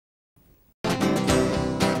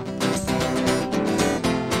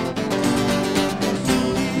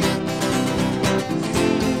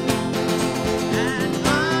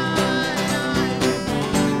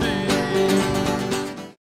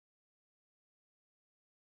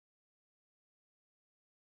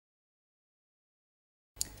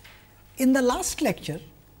In the last lecture,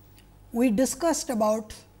 we discussed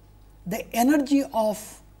about the energy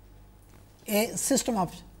of a system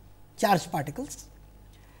of charged particles,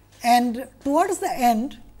 and towards the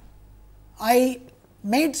end I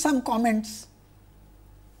made some comments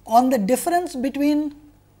on the difference between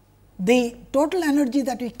the total energy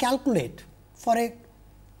that we calculate for a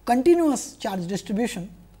continuous charge distribution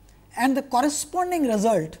and the corresponding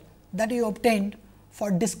result that we obtained for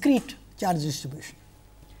discrete charge distribution.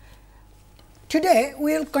 Today,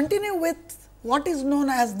 we will continue with what is known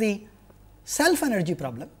as the self energy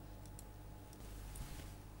problem.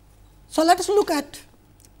 So, let us look at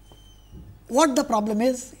what the problem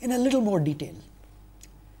is in a little more detail.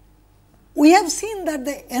 We have seen that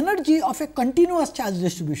the energy of a continuous charge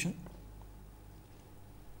distribution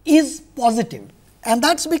is positive, and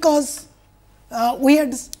that is because we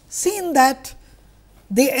had seen that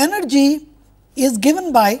the energy is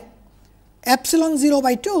given by epsilon 0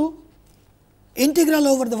 by 2 integral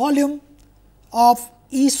over the volume of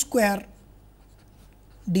E square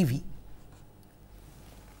dV.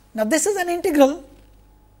 Now, this is an integral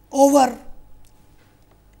over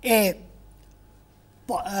a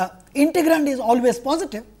integrand is always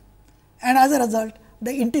positive, and as a result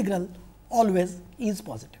the integral always is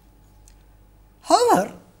positive.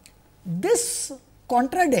 However, this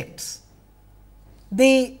contradicts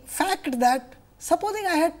the fact that supposing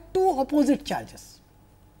I had two opposite charges,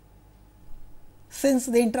 since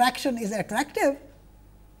the interaction is attractive,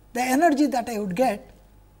 the energy that I would get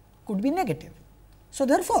could be negative. So,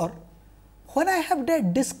 therefore, when I have the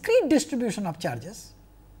discrete distribution of charges,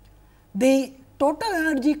 the total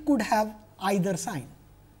energy could have either sign.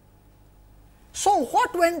 So,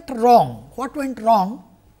 what went wrong? What went wrong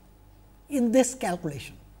in this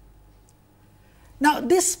calculation? Now,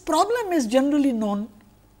 this problem is generally known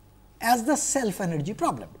as the self energy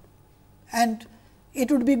problem, and it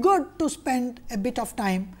would be good to spend a bit of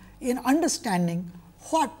time in understanding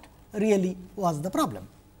what really was the problem.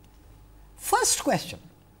 First question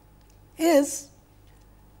is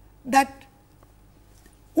that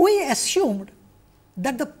we assumed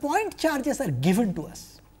that the point charges are given to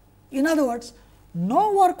us. In other words,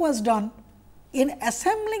 no work was done in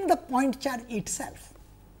assembling the point charge itself.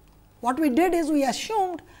 What we did is we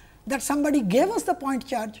assumed that somebody gave us the point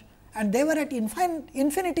charge and they were at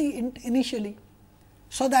infinity initially,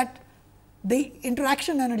 so that the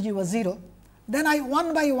interaction energy was 0. Then I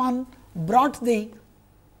one by one brought the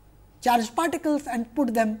charged particles and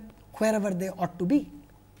put them wherever they ought to be.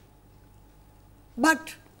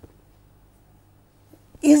 But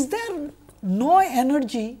is there no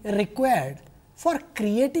energy required for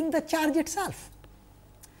creating the charge itself?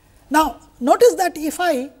 Now, notice that if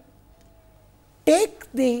I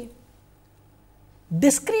take the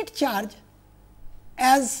discrete charge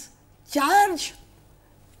as charge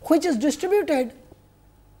which is distributed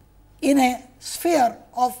in a sphere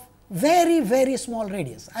of very small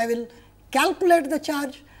radius, I will calculate the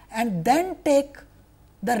charge and then take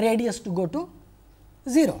the radius to go to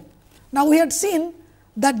 0. Now, we had seen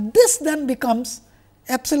that this then becomes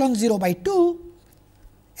epsilon 0 by 2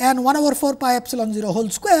 and 1 over 4 pi epsilon 0 whole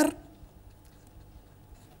square,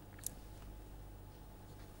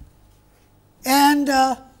 and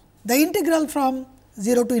the integral from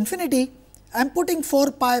 0 to infinity, I am putting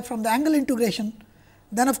 4 pi from the angle integration,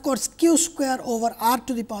 then of course, q square over r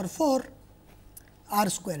to the power 4 r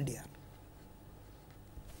square dr.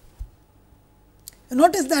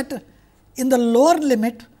 Notice that in the lower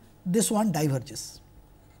limit this one diverges.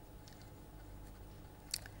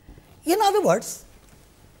 In other words,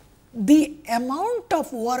 the amount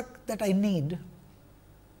of work that I need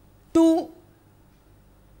to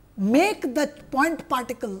make the point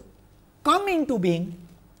particle come into being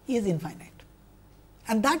is infinite,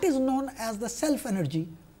 and that is known as the self energy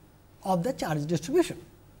of the charge distribution.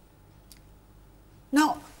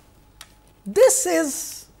 Now, this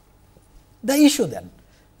is the issue then.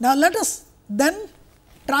 Now, let us then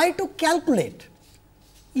try to calculate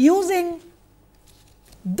using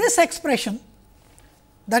this expression,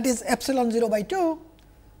 that is epsilon 0 by 2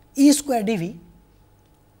 E square dV,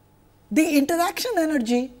 the interaction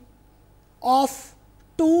energy of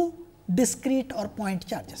two discrete or point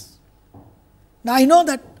charges. Now, I know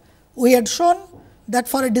that we had shown that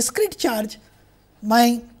for a discrete charge,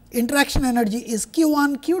 my interaction energy is q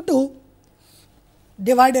 1 q 2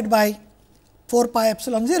 divided by 4 pi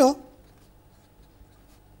epsilon 0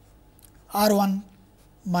 r 1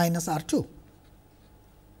 minus r 2.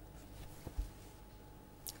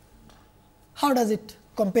 How does it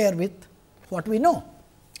compare with what we know?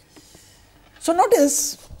 So,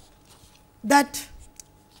 notice that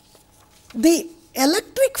the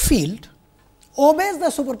electric field obeys the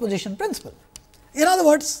superposition principle. In other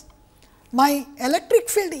words, my electric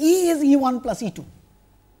field E is E 1 plus E 2,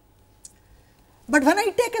 but when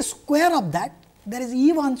I take a square of that, there is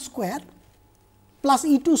E 1 square plus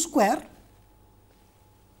E 2 square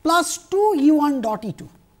plus 2 E 1 dot E 2.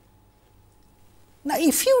 Now,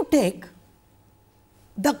 if you take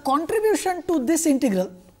the contribution to this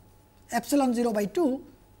integral epsilon 0 by 2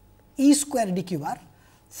 E square dq bar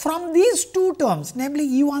from these two terms, namely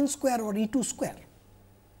E 1 square or E 2 square,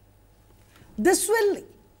 this will,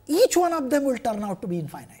 each one of them will turn out to be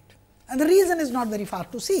infinite, and the reason is not very far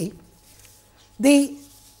to see. The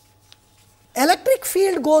electric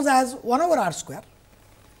field goes as 1 over r square.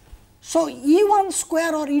 So, E 1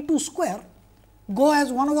 square or E 2 square go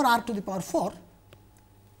as 1 over r to the power 4,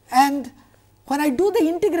 and when I do the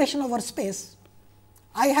integration over space,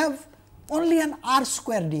 I have only an r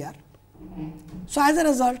square dr. So, as a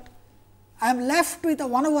result, I am left with a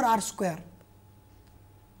 1 over r square,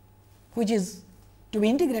 which is to be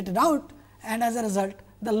integrated out, and as a result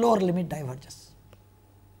the lower limit diverges.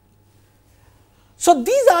 So,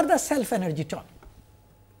 these are the self energy term.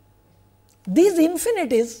 These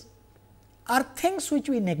infinities are things which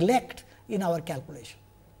we neglect in our calculation,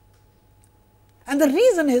 and the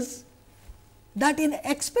reason is that in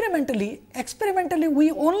experimentally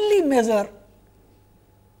we only measure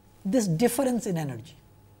this difference in energy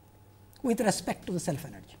with respect to the self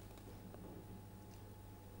energy.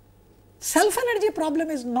 Self energy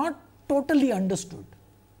problem is not totally understood.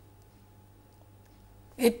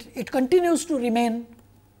 It continues to remain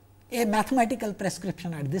a mathematical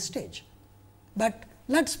prescription at this stage, but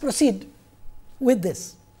let us proceed with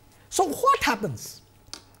this. So, what happens?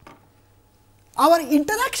 Our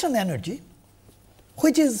interaction energy,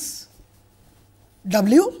 which is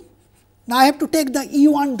W, now I have to take the E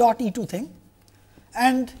 1 dot E 2 thing,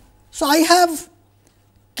 and so I have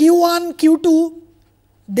Q 1 Q 2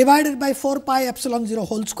 divided by 4 pi epsilon 0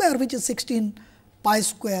 whole square, which is 16 pi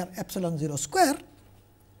square epsilon 0 square,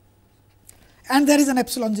 and there is an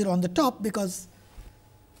epsilon 0 on the top because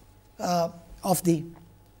of the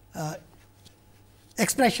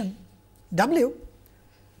expression W.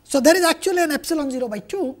 So, there is actually an epsilon 0 by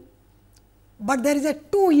 2, but there is a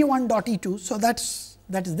 2 E 1 dot E 2. So, that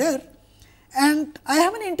is there, and I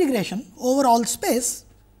have an integration over all space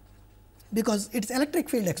because it is electric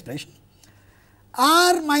field expression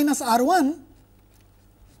r minus r 1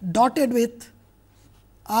 dotted with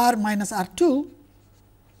r minus r 2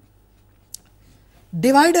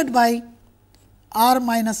 divided by r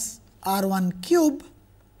minus r 1 cube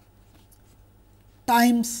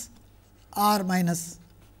times r minus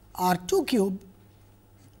r 2 cube,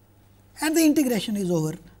 and the integration is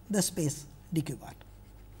over the space dq bar.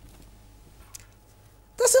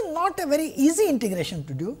 This is not a very easy integration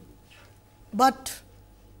to do, but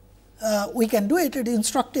we can do it. It is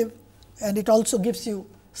instructive, and it also gives you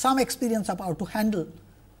some experience of how to handle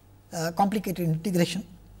complicated integration.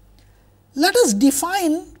 Let us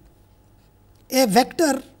define a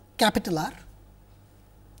vector capital R.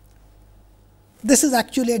 This is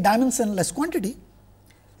actually a dimensionless quantity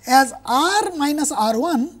as r minus r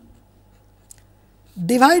 1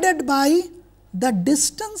 divided by the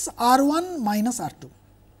distance r 1 minus r 2.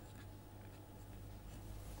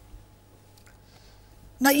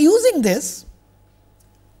 Now, using this,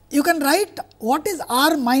 you can write what is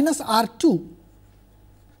r minus r 2.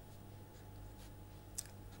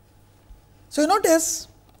 So, you notice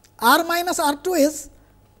r minus r 2 is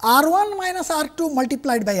r 1 minus r 2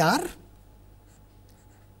 multiplied by r,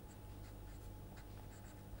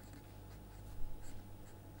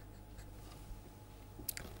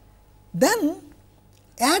 then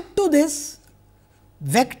add to this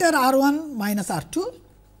vector r 1 minus r 2,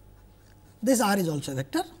 this r is also a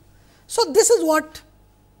vector. So, this is what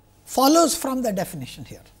follows from the definition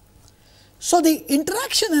here. So, the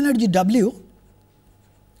interaction energy W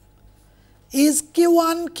is Q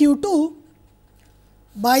 1 Q 2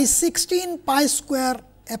 by 16 pi square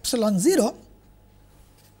epsilon 0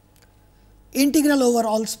 integral over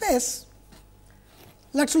all space.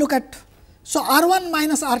 Let us look at, so r 1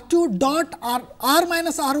 minus r 2 dot r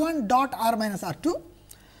minus r 1 dot r minus r 2.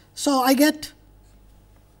 So, I get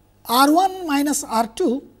r 1 minus r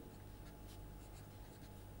 2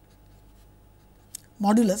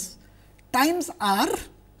 modulus times r,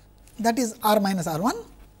 that is r minus r 1,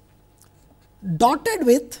 dotted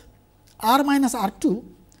with r minus r 2,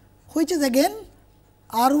 which is again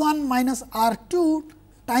r 1 minus r 2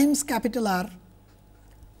 times capital R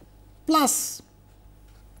plus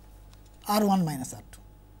r 1 minus r 2.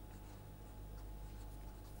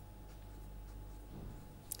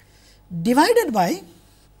 Divided by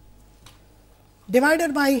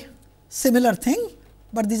similar thing,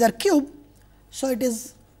 but these are cube. So, it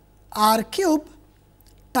is r cube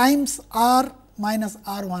times r minus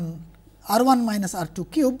r 1 minus r 2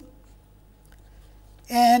 cube,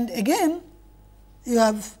 and again you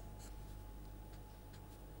have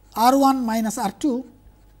r 1 minus r 2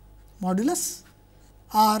 modulus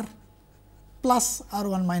r plus r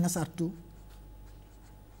 1 minus r 2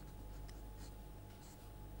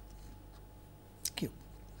 cube.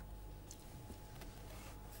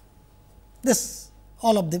 This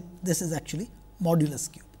all of this is actually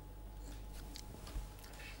modulus cube.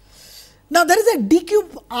 Now, there is a d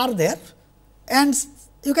cube r there, and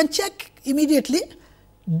you can check immediately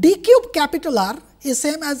d cube capital R is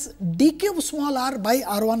same as d cube small r by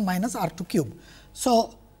r 1 minus r 2 cube.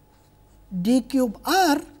 So, d cube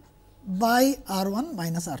r by r 1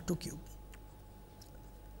 minus r 2 cube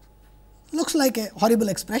looks like a horrible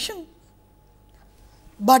expression,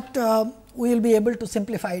 but we will be able to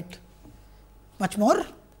simplify it much more.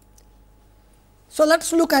 So, let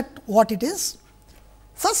us look at what it is.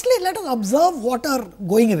 Firstly, let us observe what are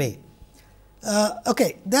going away.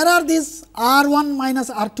 Okay, there are these r 1 minus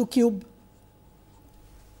r 2 cube.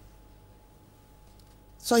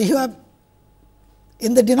 So, you have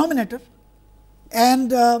in the denominator,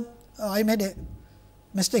 and I made a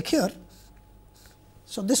mistake here.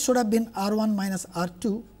 So, this should have been r 1 minus r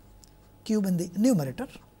 2 cube in the numerator.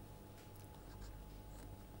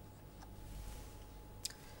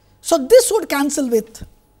 So, this would cancel with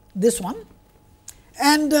this one,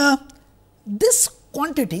 and this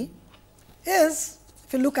quantity is,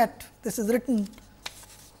 if you look at, this is written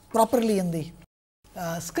properly in the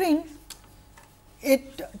screen,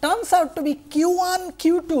 it turns out to be q 1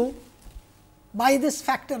 q 2 by this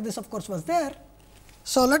factor. This of course was there.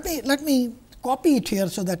 So, let me copy it here,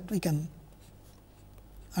 so that we can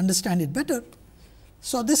understand it better.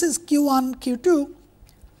 So, this is q 1 q 2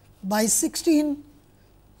 by 16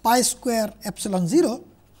 pi square epsilon 0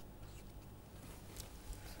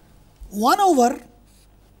 1 over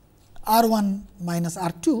r 1 minus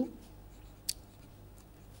r 2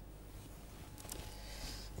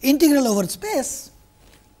 integral over space.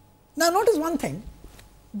 Now, notice one thing,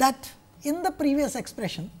 that in the previous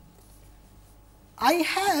expression I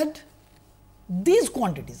had these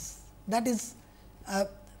quantities, that is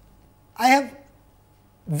I have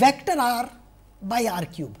vector r by r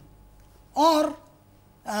cube, or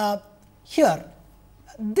here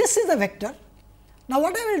this is a vector. Now,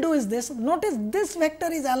 what I will do is this, notice this vector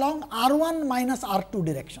is along r 1 minus r 2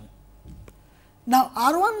 direction. Now,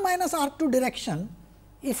 r 1 minus r 2 direction,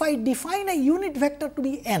 if I define a unit vector to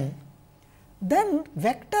be n, then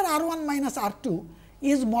vector r 1 minus r 2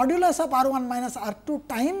 is modulus of r 1 minus r 2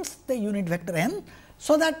 times the unit vector n.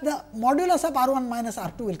 So, that the modulus of r 1 minus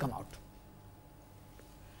r 2 will come out.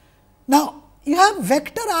 Now, you have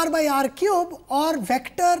vector r by r cube or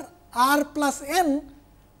vector r plus n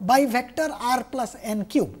by vector r plus n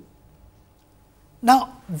cube.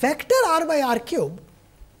 Now, vector r by r cube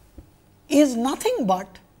is nothing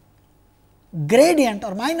but gradient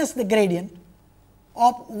or minus the gradient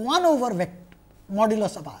of 1 over vector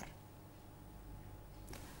modulus of r.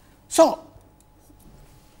 So,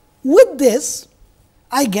 with this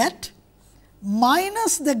I get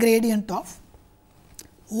minus the gradient of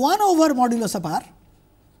 1 over modulus of r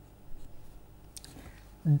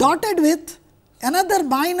dotted with another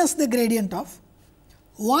minus the gradient of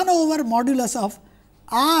 1 over modulus of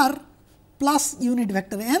r plus unit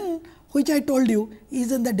vector n, which I told you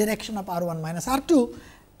is in the direction of r 1 minus r 2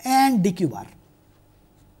 and d cube r.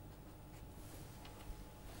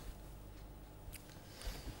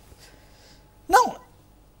 Now,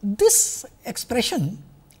 this expression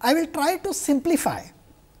I will try to simplify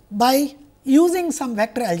by using some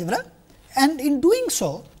vector algebra, and in doing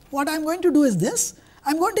so what I am going to do is this, I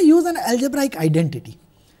am going to use an algebraic identity,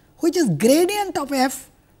 which is gradient of f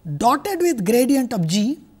dotted with gradient of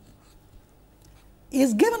g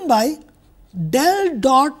is given by del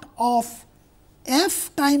dot of f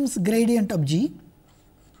times gradient of g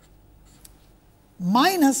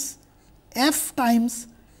minus f times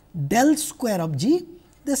del square of g.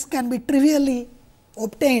 This can be trivially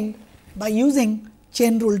obtained by using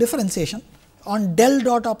chain rule differentiation on del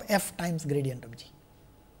dot of f times gradient of g.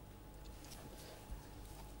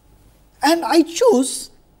 And I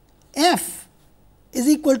choose f is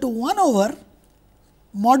equal to 1 over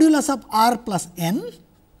modulus of r plus n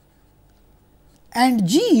and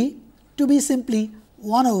g to be simply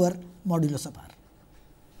 1 over modulus of r.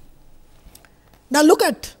 Now, look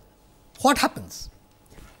at what happens.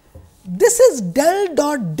 This is del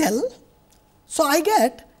dot del. So, I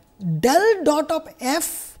get del dot of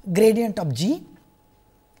f gradient of g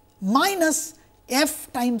minus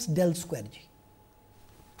f times del square g.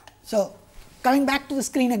 So, coming back to the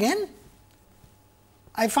screen again,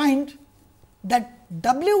 I find that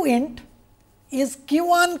W int is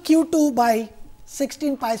q1 q2 by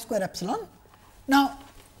 16 pi square epsilon. Now,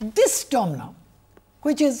 this term now,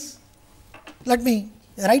 which is, let me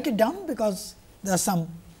write it down because there is some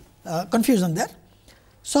confusion there.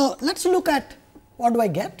 So, let us look at what do I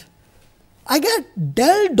get. I get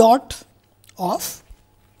del dot of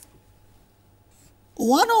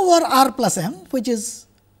 1 over r plus m, which is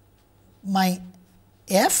my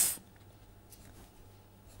f,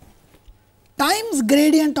 times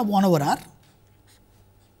gradient of 1 over r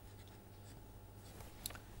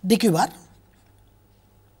dq bar,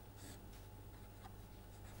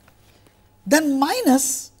 then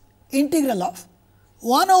minus integral of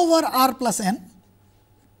 1 over r plus n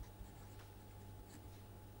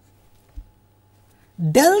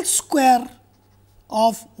del square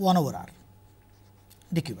of 1 over r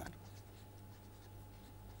dq bar.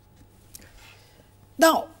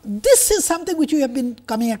 Now, this is something which we have been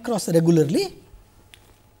coming across regularly.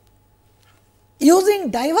 Using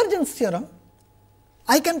divergence theorem,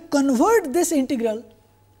 I can convert this integral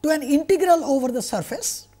to an integral over the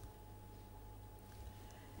surface,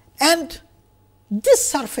 and this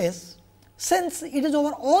surface, since it is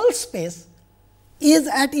over all space, is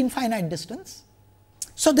at infinite distance.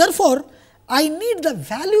 So, therefore, I need the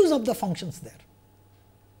values of the functions there,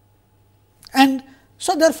 and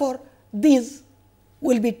so therefore, these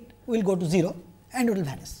will go to 0 and it will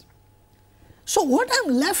vanish. So, what I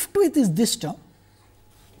am left with is this term,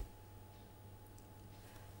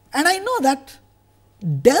 and I know that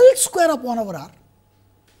del square of 1 over r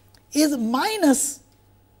is minus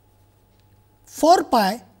 4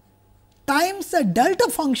 pi times the delta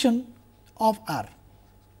function of r.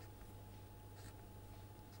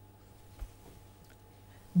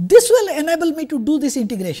 This will enable me to do this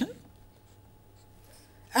integration,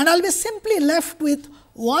 and I will be simply left with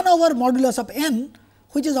 1 over modulus of n,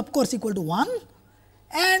 which is of course equal to 1,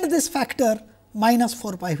 and this factor minus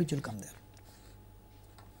 4 pi, which will come there.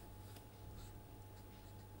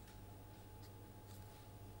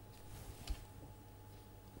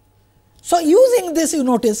 So, using this, you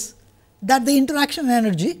notice that the interaction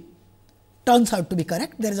energy turns out to be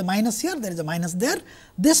correct. There is a minus here, there is a minus there,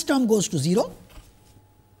 this term goes to 0.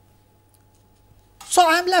 So,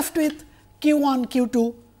 I am left with q1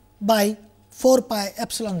 q2 by 4 pi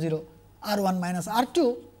epsilon 0 r 1 minus r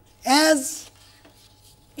 2 as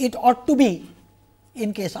it ought to be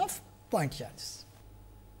in case of point charges.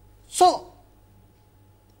 So,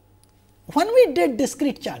 when we did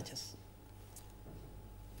discrete charges,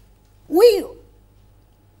 we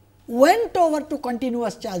went over to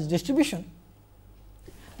continuous charge distribution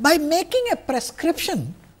by making a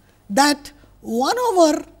prescription that 1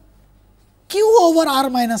 over q over r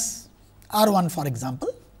minus r 1, for example,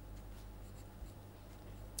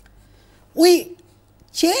 we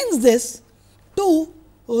change this to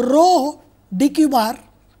rho dq bar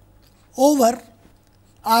over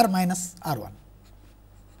r minus r 1.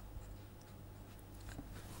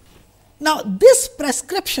 Now, this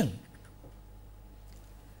prescription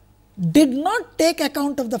did not take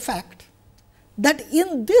account of the fact that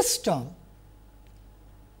in this term,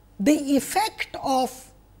 the effect of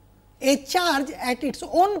a charge at its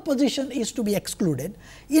own position is to be excluded.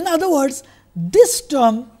 In other words, this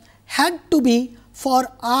term had to be for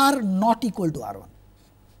r not equal to r 1.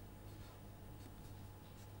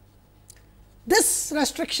 This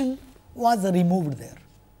restriction was removed there.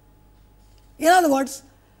 In other words,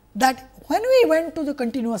 that when we went to the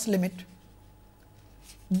continuous limit,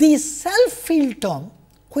 the self field term,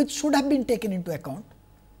 which should have been taken into account,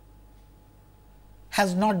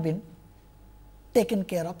 has not been taken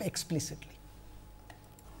care of explicitly.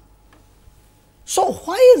 So,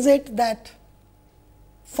 why is it that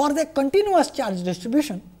for the continuous charge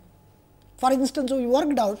distribution, for instance, we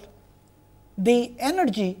worked out the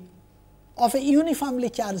energy of a uniformly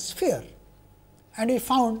charged sphere, and we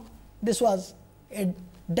found this was a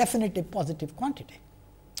definitive positive quantity.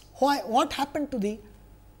 Why? What happened to the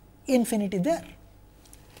infinity there?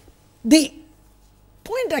 The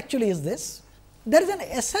point actually is this: there is an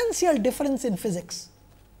essential difference in physics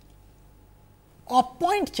of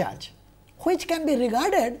point charge, which can be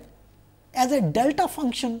regarded as a delta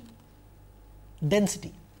function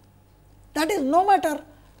density. That is, no matter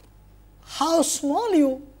how small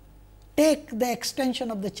you take the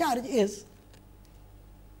extension of the charge is,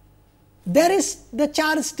 there is the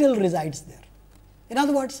charge still resides there. In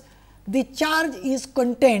other words, the charge is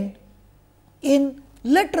contained in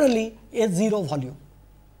literally a 0 volume.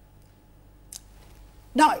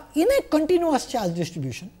 Now, in a continuous charge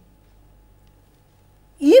distribution,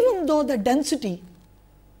 even though the density,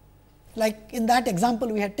 like in that example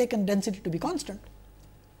we had taken density to be constant,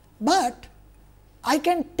 but I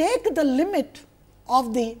can take the limit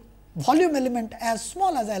of the volume element as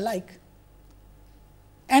small as I like,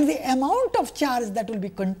 and the amount of charge that will be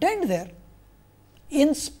contained there,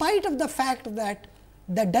 in spite of the fact that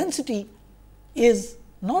the density is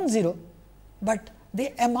non-zero, but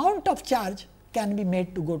the amount of charge can be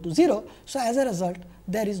made to go to 0. So, as a result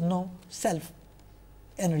there is no self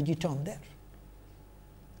energy term there.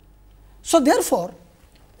 So, therefore,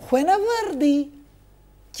 whenever the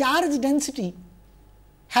charge density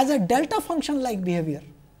has a delta function like behavior,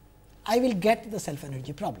 I will get the self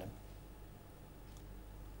energy problem.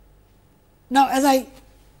 Now, as I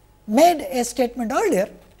made a statement earlier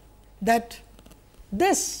that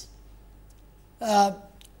this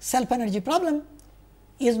self energy problem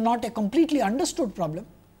is not a completely understood problem,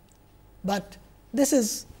 but this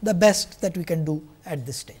is the best that we can do at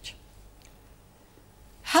this stage.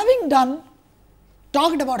 Having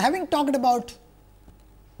talked about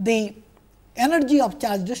the energy of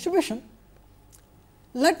charge distribution,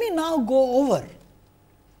 let me now go over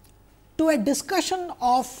to a discussion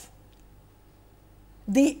of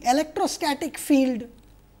the electrostatic field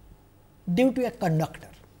due to a conductor.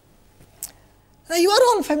 Now, you are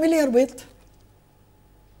all familiar with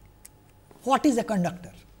what is a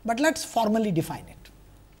conductor, but let us formally define it.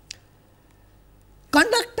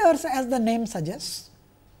 Conductors, as the name suggests,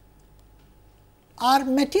 are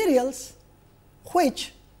materials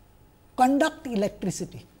which conduct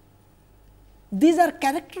electricity. These are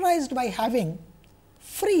characterized by having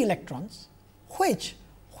free electrons, which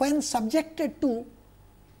when subjected to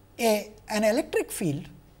an electric field,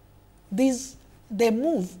 they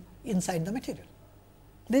move inside the material.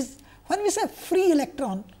 When we say free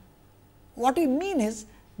electron, what we mean is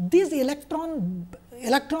these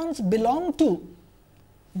electrons belong to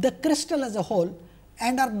the crystal as a whole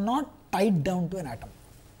and are not tied down to an atom.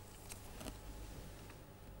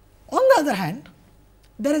 On the other hand,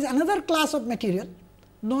 there is another class of material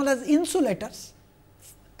known as insulators,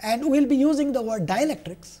 and we will be using the word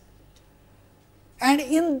dielectrics, and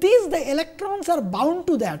in these the electrons are bound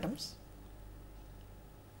to the atoms,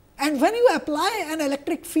 and when you apply an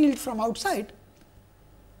electric field from outside,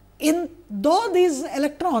 though these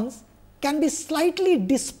electrons can be slightly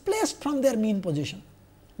displaced from their mean position,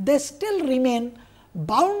 they still remain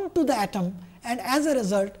bound to the atom and as a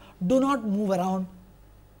result do not move around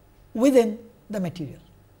within the material.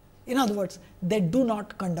 In other words, they do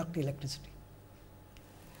not conduct electricity.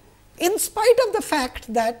 In spite of the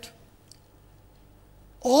fact that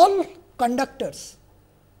all conductors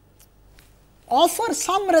offer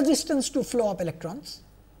some resistance to flow of electrons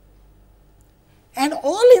and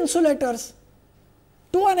all insulators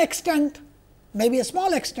to an extent, maybe a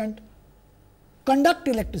small extent, conduct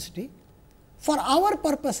electricity, for our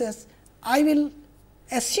purposes I will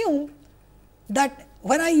assume that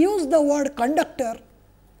when I use the word conductor,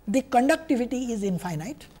 the conductivity is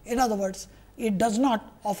infinite. In other words, it does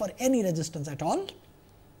not offer any resistance at all,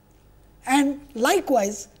 and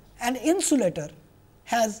likewise an insulator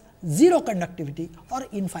has zero conductivity or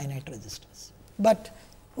infinite resistance, but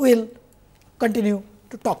we will continue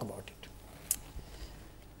to talk about it.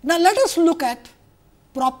 Now, let us look at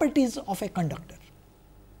properties of a conductor.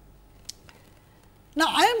 Now,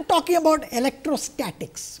 I am talking about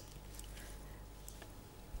electrostatics.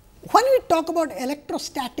 When we talk about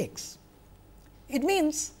electrostatics, it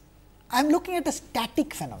means I am looking at a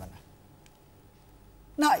static phenomena.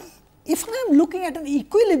 Now, if I am looking at an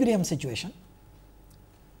equilibrium situation,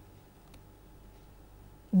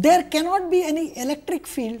 there cannot be any electric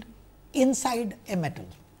field inside a metal.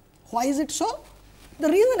 Why is it so? The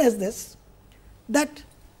reason is this, that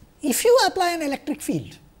if you apply an electric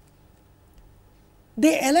field,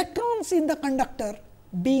 the electrons in the conductor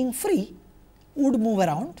being free would move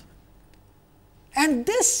around, and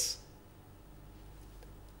this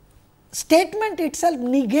statement itself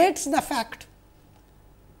negates the fact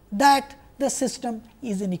that the system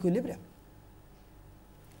is in equilibrium.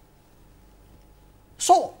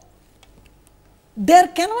 So, there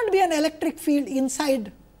cannot be an electric field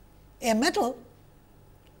inside a metal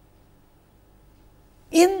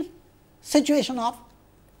in situation of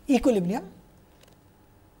equilibrium,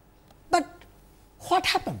 but what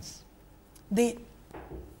happens? There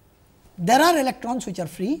are electrons which are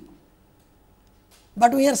free,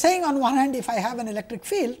 but we are saying on one hand, if I have an electric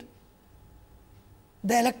field,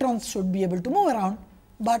 the electrons should be able to move around,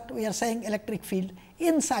 but we are saying electric field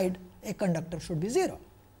inside a conductor should be 0.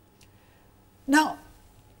 Now,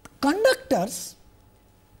 conductors,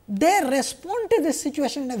 they respond to this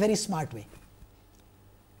situation in a very smart way.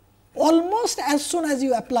 almost as soon as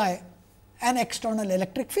you apply an external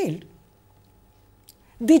electric field,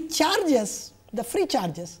 the charges, the free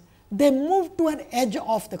charges, they move to an edge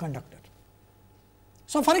of the conductor.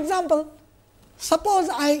 So, for example, suppose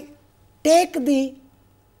I take the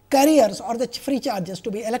carriers or the free charges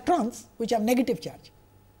to be electrons which have negative charge.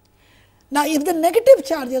 Now, if the negative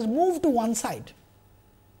charges move to one side,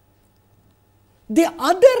 the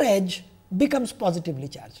other edge becomes positively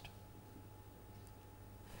charged.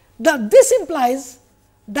 This implies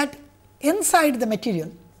that inside the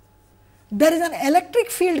material there is an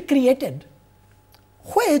electric field created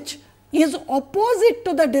which is opposite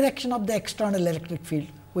to the direction of the external electric field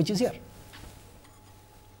which is here.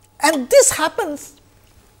 And this happens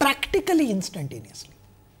practically instantaneously.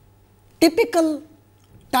 Typical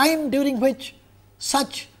time during which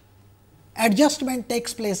such adjustment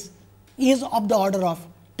takes place is of the order of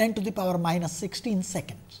 10 to the power minus 16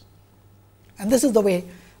 seconds. And this is the way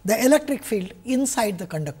the electric field inside the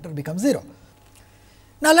conductor becomes 0.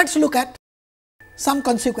 Now, let us look at some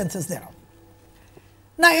consequences thereof.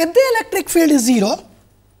 Now, if the electric field is 0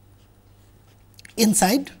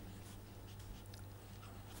 inside,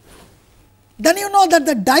 then you know that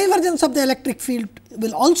the divergence of the electric field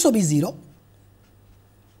will also be 0.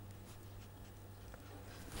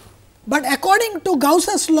 But according to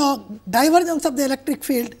Gauss's law, divergence of the electric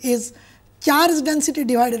field is charge density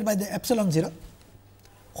divided by the epsilon 0,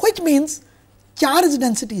 which means charge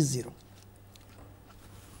density is 0.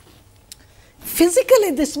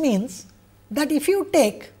 Physically, this means that if you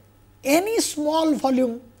take any small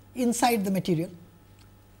volume inside the material,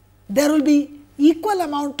 there will be equal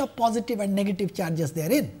amount of positive and negative charges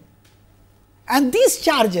therein. And these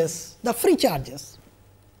charges, the free charges,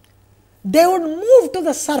 they would move to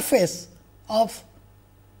the surface of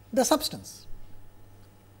the substance.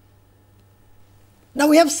 Now,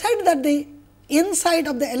 we have said that the inside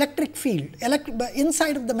of the electric field,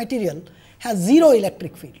 inside of the material has 0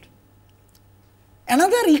 electric field.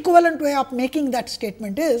 Another equivalent way of making that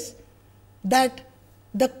statement is that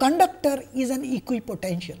the conductor is an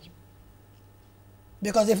equipotential,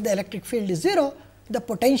 because if the electric field is 0, the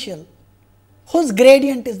potential whose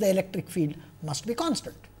gradient is the electric field must be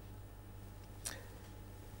constant.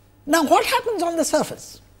 Now, what happens on the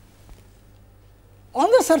surface? On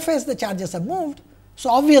the surface the charges are moved,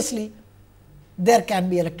 so obviously there can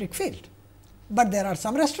be electric field, but there are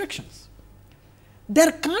some restrictions.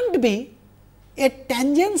 There can't be a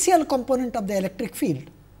tangential component of the electric field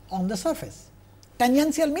on the surface.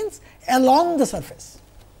 Tangential means along the surface,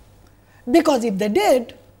 because if they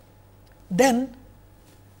did, then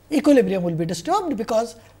equilibrium will be disturbed,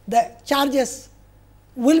 because the charges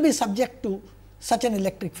will be subject to such an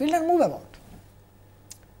electric field and move about.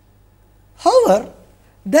 However,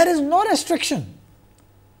 there is no restriction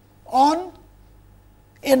on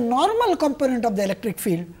a normal component of the electric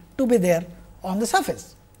field to be there on the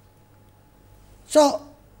surface. So,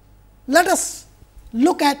 let us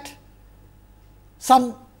look at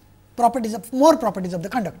some properties of more properties of the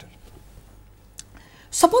conductor.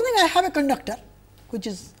 Supposing I have a conductor which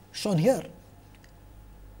is shown here,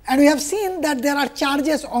 and we have seen that there are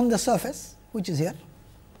charges on the surface which is here.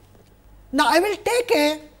 Now, I will take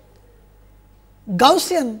a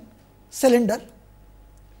Gaussian cylinder,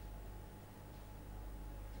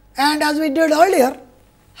 and as we did earlier,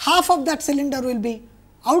 half of that cylinder will be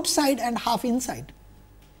outside and half inside.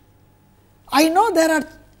 I know there are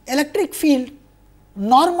electric field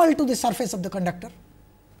normal to the surface of the conductor.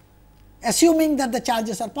 Assuming that the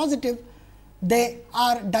charges are positive, they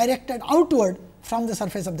are directed outward from the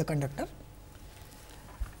surface of the conductor.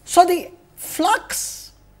 So, the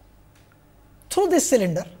flux through this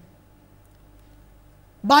cylinder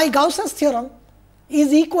by Gauss's theorem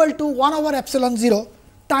is equal to 1 over epsilon 0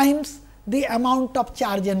 times the amount of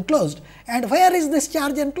charge enclosed. And where is this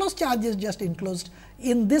charge enclosed? Charge is just enclosed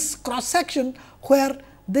in this cross section where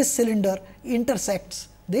this cylinder intersects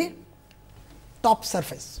the top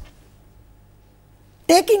surface.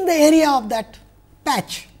 Taking the area of that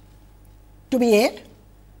patch to be A,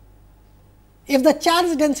 if the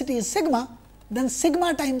charge density is sigma, then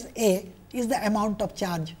sigma times A is the amount of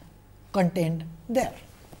charge contained there.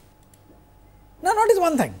 Now, notice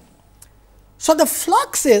one thing. So, the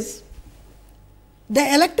flux is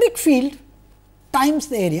the electric field times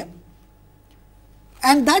the area,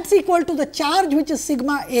 and that is equal to the charge which is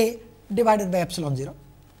sigma A divided by epsilon 0,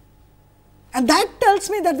 and that tells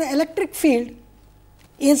me that the electric field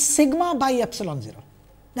is sigma by epsilon 0.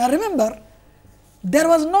 Now, remember, there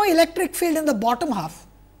was no electric field in the bottom half,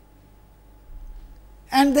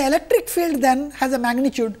 and the electric field then has a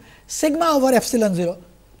magnitude sigma over epsilon 0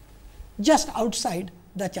 just outside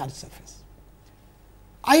the charge surface.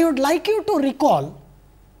 I would like you to recall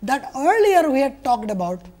that earlier we had talked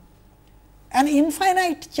about an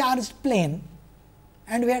infinite charged plane,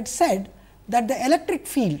 and we had said that the electric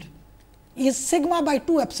field is sigma by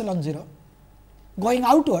 2 epsilon 0 going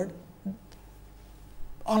outward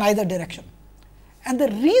on either direction. And the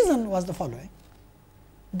reason was the following,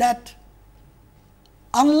 that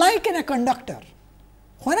unlike in a conductor,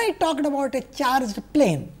 when I talked about a charged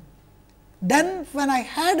plane, then when I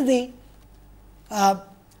had the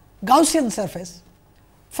Gaussian surface,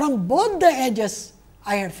 from both the edges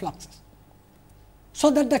I had fluxes.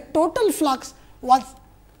 So that the total flux was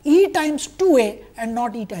E times 2a and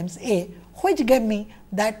not E times a, which gave me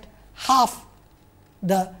that half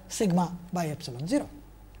the sigma by epsilon 0.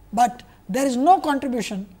 But there is no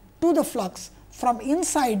contribution to the flux from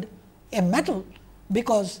inside a metal,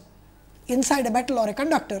 because inside a metal or a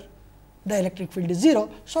conductor the electric field is 0.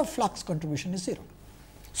 So, flux contribution is 0.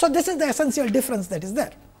 So, this is the essential difference that is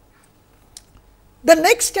there. The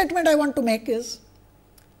next statement I want to make is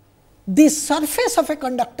the surface of a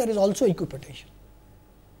conductor is also equipotential.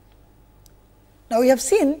 Now, we have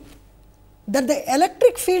seen that the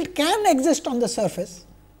electric field can exist on the surface,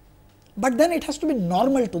 but then it has to be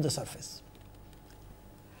normal to the surface.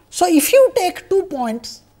 So, if you take 2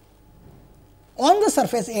 points on the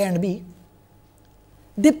surface A and B,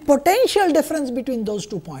 the potential difference between those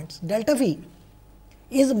 2 points delta V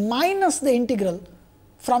is minus the integral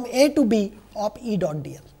from A to B of E dot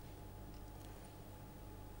dl.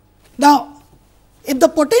 Now, if the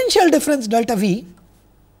potential difference delta V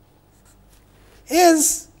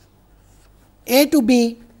is A to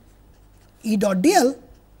B E dot dl,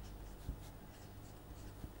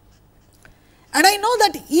 and I know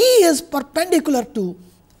that E is perpendicular to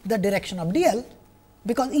the direction of dl,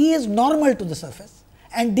 because E is normal to the surface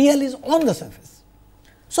and dl is on the surface.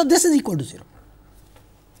 So, this is equal to 0,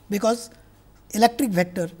 because electric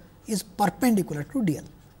vector is perpendicular to dl.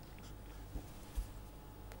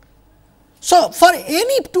 So, for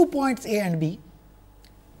any 2 points A and B,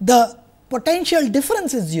 the potential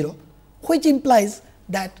difference is 0, which implies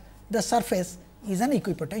that the surface is an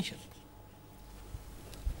equipotential.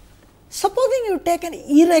 Supposing you take an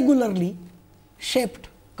irregularly shaped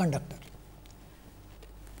conductor,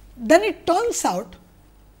 then it turns out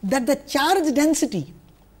that the charge density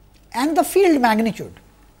and the field magnitude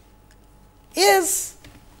is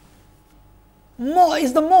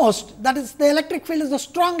the most, that is, the electric field is the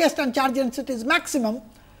strongest and charge density is maximum,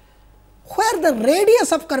 where the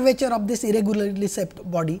radius of curvature of this irregularly shaped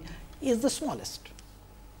body is the smallest.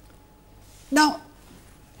 Now,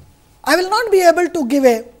 I will not be able to give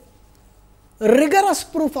a rigorous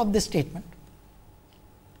proof of this statement,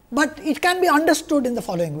 but it can be understood in the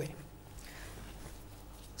following way.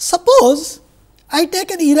 Suppose I take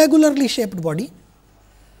an irregularly shaped body.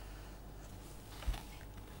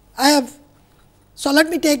 So, let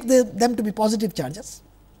me take them to be positive charges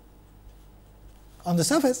on the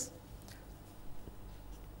surface.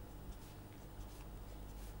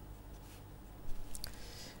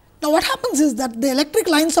 Now, what happens is that the electric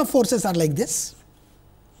lines of forces are like this,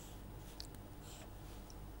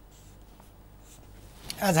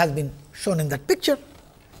 as has been shown in that picture.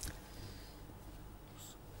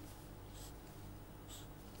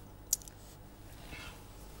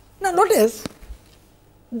 Now, notice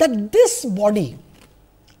that this body,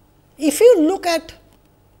 if you look at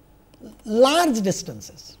large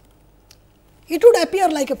distances, it would appear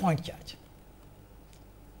like a point charge.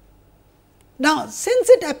 Now, since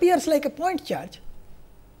it appears like a point charge,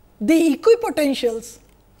 the equipotentials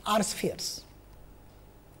are spheres.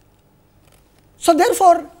 So,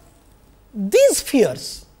 therefore, these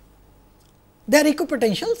spheres, they are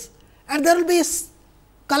equipotentials, and there will be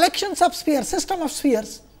collections of spheres, system of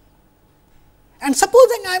spheres. And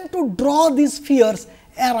supposing I am to draw these spheres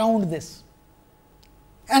around this,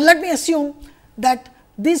 and let me assume that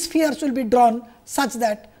these spheres will be drawn such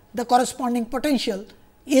that the corresponding potential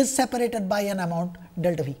is separated by an amount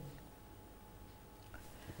delta V.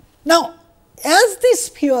 Now, as these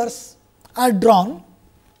spheres are drawn,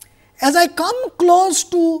 as I come close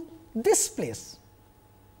to this place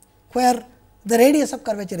where the radius of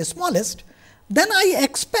curvature is smallest, then I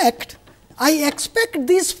expect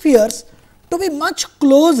these spheres to be much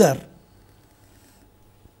closer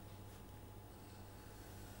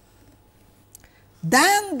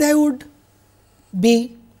than they would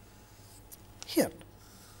be here.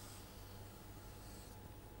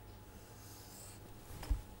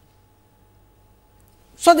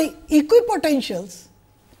 So, the equipotentials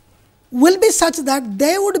will be such that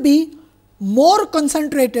they would be more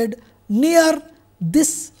concentrated near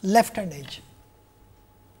this left hand edge,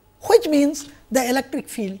 which means the electric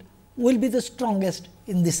field will be the strongest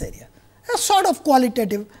in this area. A sort of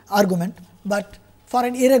qualitative argument, but for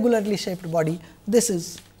an irregularly shaped body this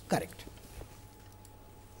is correct.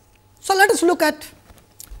 So, let us look at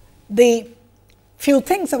the few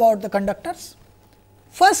things about the conductors.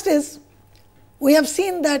 First is, we have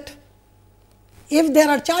seen that if there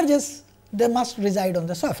are charges, they must reside on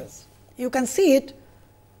the surface. You can see it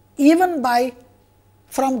even by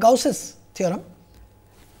from Gauss's theorem.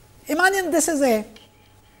 Imagine this is a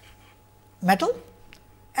metal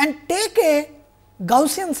and take a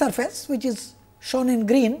Gaussian surface which is shown in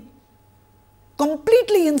green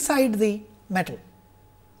completely inside the metal.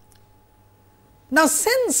 Now,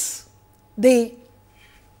 since there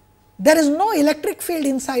is no electric field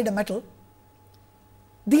inside a metal,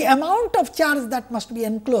 the amount of charge that must be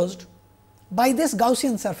enclosed by this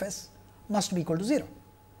Gaussian surface must be equal to 0.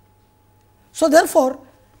 So, therefore,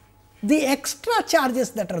 the extra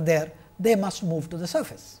charges that are there, they must move to the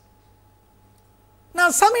surface. Now,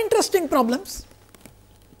 some interesting problems.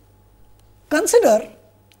 Consider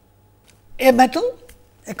a metal,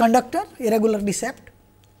 a conductor irregularly shaped,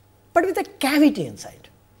 but with a cavity inside.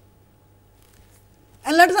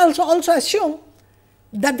 And let us also assume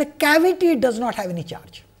that the cavity does not have any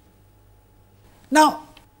charge. Now,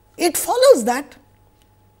 it follows that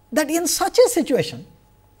in such a situation,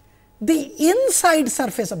 the inside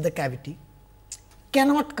surface of the cavity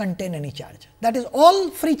cannot contain any charge. That is, all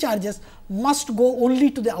free charges must go only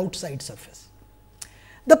to the outside surface.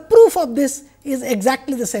 The proof of this is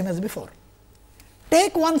exactly the same as before.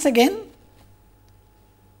 Take once again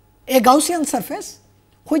a Gaussian surface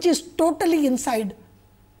which is totally inside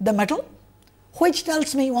the metal, which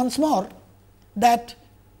tells me once more that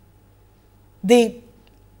the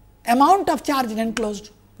amount of charge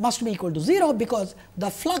enclosed must be equal to 0, because the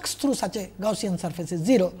flux through such a Gaussian surface is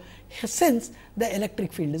 0, since the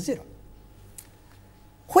electric field is 0,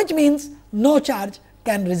 which means no charge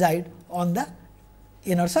can reside on the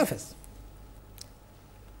inner surface.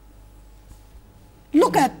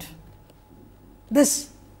 Look at this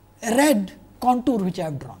red contour which I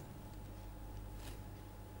have drawn.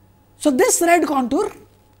 So, this red contour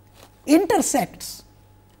intersects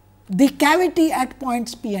the cavity at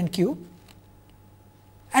points P and Q,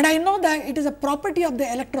 and I know that it is a property of the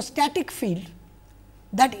electrostatic field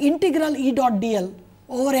that integral E dot d l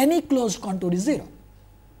over any closed contour is 0.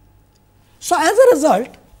 So, as a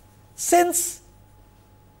result, since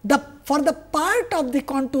for the part of the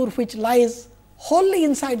contour which lies wholly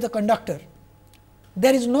inside the conductor,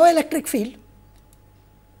 there is no electric field,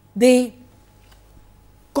 the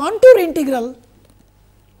contour integral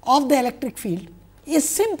of the electric field is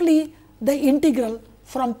simply the integral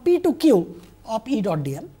from P to Q of E dot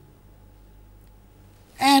d l,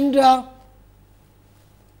 and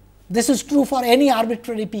this is true for any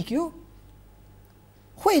arbitrary P q,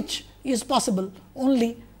 which is possible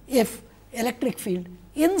only if electric field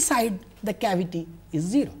inside the cavity is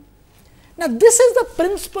 0. Now, this is the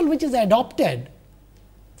principle which is adopted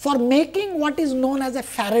for making what is known as a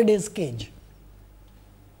Faraday's cage.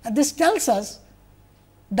 And this tells us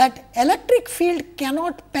that electric field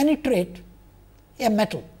cannot penetrate a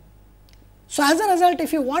metal. So, as a result,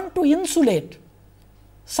 if you want to insulate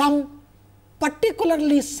some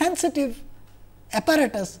particularly sensitive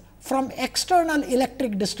apparatus from external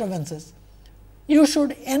electric disturbances, you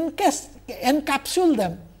should encapsule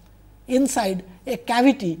them inside a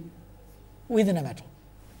cavity within a metal.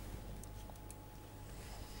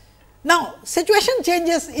 Now, situation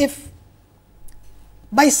changes if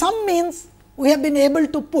by some means we have been able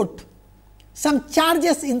to put some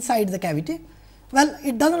charges inside the cavity. Well,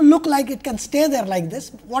 it does not look like it can stay there like this.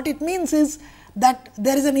 What it means is that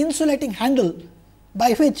there is an insulating handle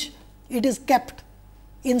by which it is kept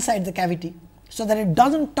inside the cavity, so that it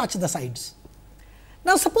does not touch the sides.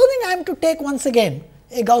 Now, supposing I am to take once again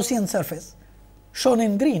a Gaussian surface shown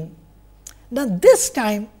in green, then this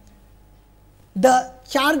time the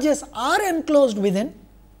charges are enclosed within,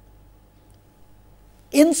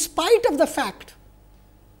 in spite of the fact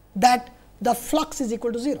that the flux is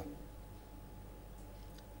equal to 0.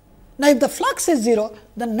 Now, if the flux is 0,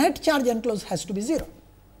 the net charge enclosed has to be 0,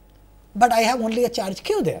 but I have only a charge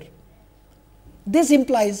q there. This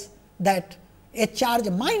implies that a charge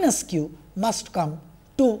minus q must come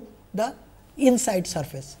to the inside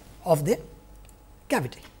surface of the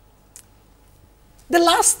cavity. The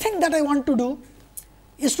last thing that I want to do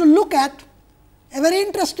is to look at a very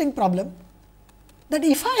interesting problem, that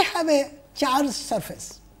if I have a charged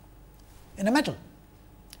surface in a metal,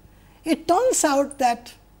 it turns out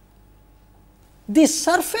that the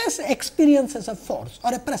surface experiences a force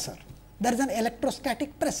or a pressure. There is an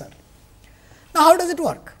electrostatic pressure. Now, how does it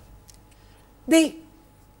work? The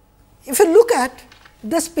if you look at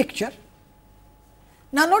this picture,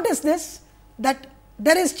 now notice this, that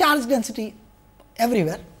there is charge density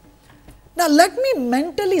everywhere. Now, let me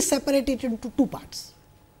mentally separate it into two parts.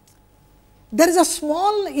 There is a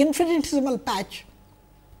small infinitesimal patch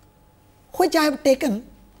which I have taken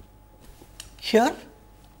here.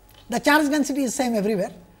 The charge density is same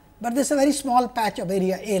everywhere, but this is a very small patch of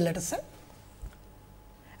area A, let us say.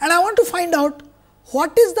 And I want to find out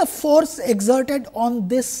what is the force exerted on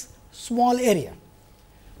this small area.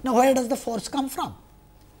 Now, where does the force come from?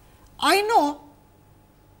 I know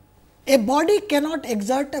a body cannot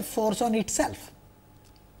exert a force on itself.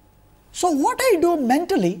 So, what I do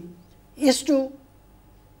mentally is to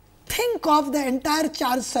think of the entire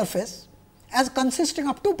charged surface as consisting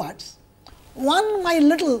of two parts. One, my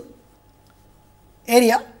little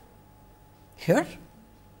area here,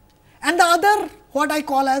 and the other what I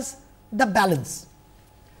call as the balance.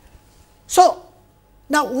 So,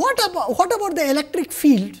 now what about the electric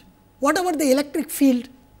field? What about the electric field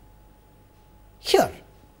here?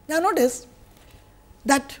 Now, notice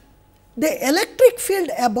that the electric field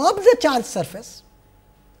above the charged surface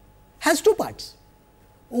has two parts.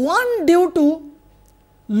 One due to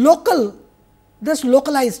this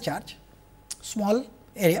localized charge, small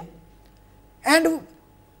area, and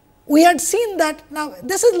we had seen that now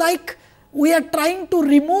this is like we are trying to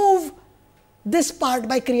remove this part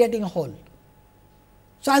by creating a hole.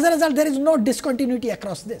 So, as a result there is no discontinuity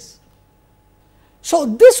across this. So,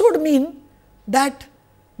 this would mean that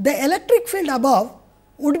the electric field above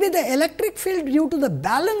would be the electric field due to the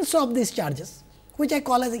balance of these charges, which I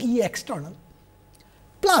call as E external,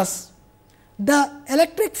 plus the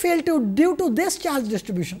electric field due to this charge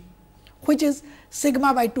distribution, which is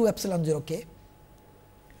sigma by 2 epsilon 0 k,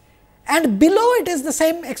 and below it is the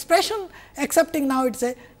same expression, excepting now it is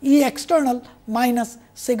a E external minus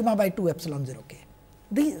sigma by 2 epsilon 0 k.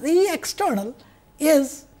 The E external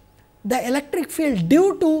is the electric field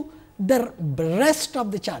due to the rest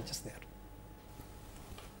of the charges there.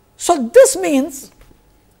 So, this means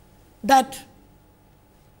that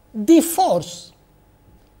the force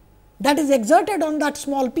that is exerted on that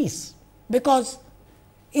small piece, because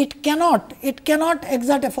it cannot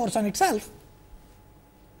exert a force on itself,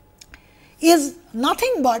 is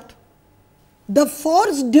nothing but the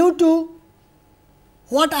force due to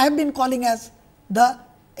what I have been calling as the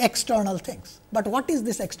external things. But what is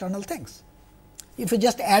this external things? If you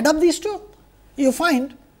just add up these two, you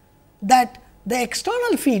find that the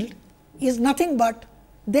external field is nothing but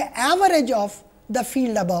the average of the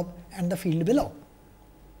field above and the field below.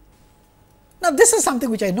 Now, this is something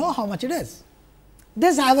which I know how much it is.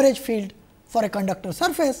 This average field for a conductor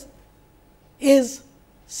surface is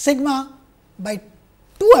sigma by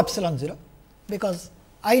 2 epsilon 0, because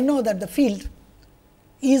I know that the field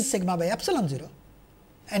is sigma by epsilon 0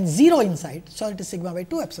 and 0 inside. So, it is sigma by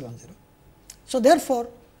 2 epsilon 0. So, therefore,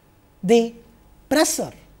 the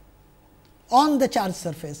pressure on the charged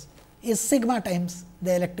surface is sigma times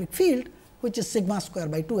the electric field, which is sigma square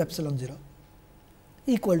by 2 epsilon 0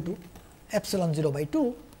 equal to epsilon 0 by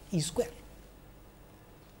 2 E square.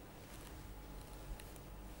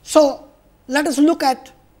 So, let us look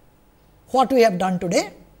at what we have done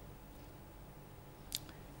today.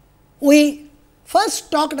 We first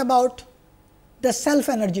talked about the self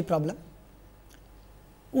energy problem.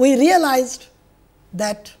 We realized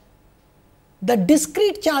that the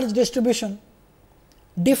discrete charge distribution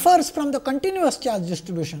differs from the continuous charge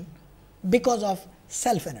distribution because of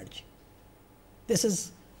self energy. This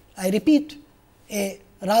is, I repeat, a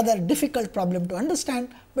rather difficult problem to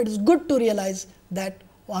understand, but it is good to realize that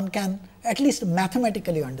one can at least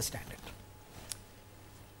mathematically understand it.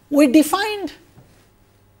 We defined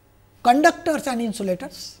conductors and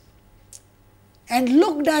insulators and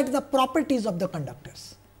looked at the properties of the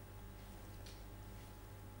conductors.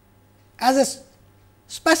 As a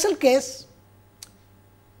special case,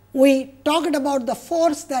 we talked about the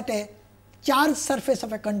force that a charged surface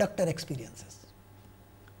of a conductor experiences.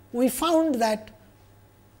 We found that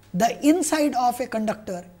the inside of a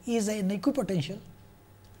conductor is an equipotential.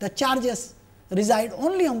 The charges reside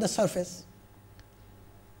only on the surface.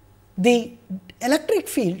 The electric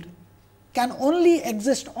field can only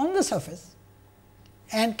exist on the surface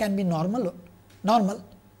and can be normal,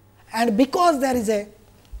 and because there is a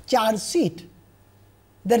charge seat,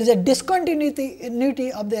 there is a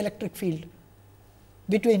discontinuity of the electric field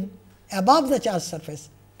between above the charged surface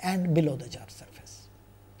and below the charged surface.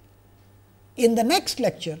 In the next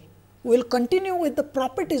lecture, we will continue with the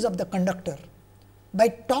properties of the conductor by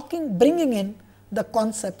bringing in the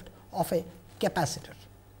concept of a capacitor.